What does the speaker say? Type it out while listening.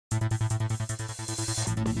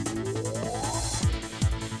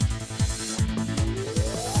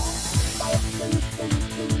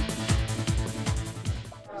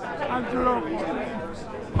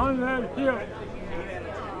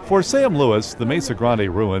For Sam Lewis, the Mesa Grande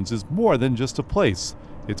Ruins is more than just a place.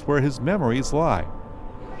 It's where his memories lie.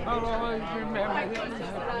 I'll always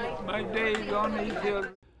remember my days on these hills.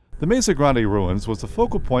 The Mesa Grande Ruins was the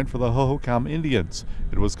focal point for the Hohokam Indians.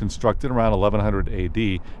 It was constructed around 1100 AD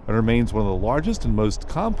and remains one of the largest and most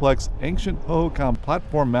complex ancient Hohokam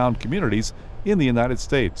platform mound communities in the United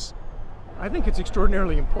States. I think it's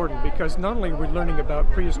extraordinarily important because not only are we learning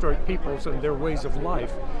about prehistoric peoples and their ways of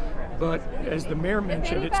life, but as the mayor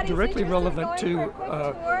mentioned, it's directly relevant to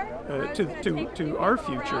our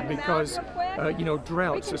future because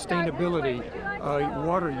drought, sustainability,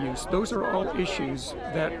 water use, those are all issues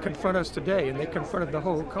that confront us today, and they confronted the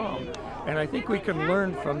Hohokam. And I think we can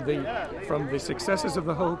learn from the successes of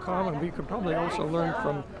the Hohokam, and we can probably also learn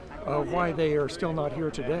from why they are still not here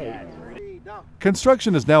today.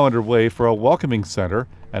 Construction is now underway for a welcoming center,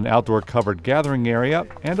 an outdoor covered gathering area,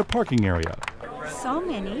 and a parking area. So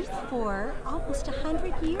many, for almost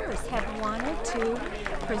 100 years, have wanted to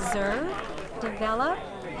preserve, develop,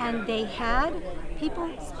 and they had,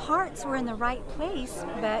 people's hearts were in the right place,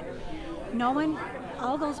 but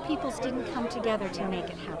all those peoples didn't come together to make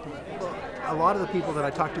it happen. A lot of the people that I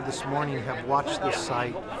talked to this morning have watched this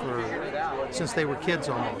site since they were kids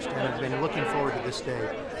almost, and have been looking forward to this day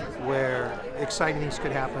where exciting things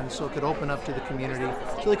could happen, so it could open up to the community,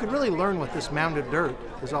 so they could really learn what this mound of dirt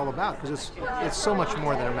is all about, because it's so much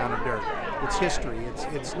more than a mound of dirt. It's history.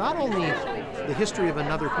 It's not only the history of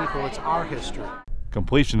another people, it's our history.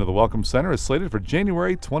 Completion of the Welcome Center is slated for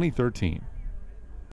January 2013.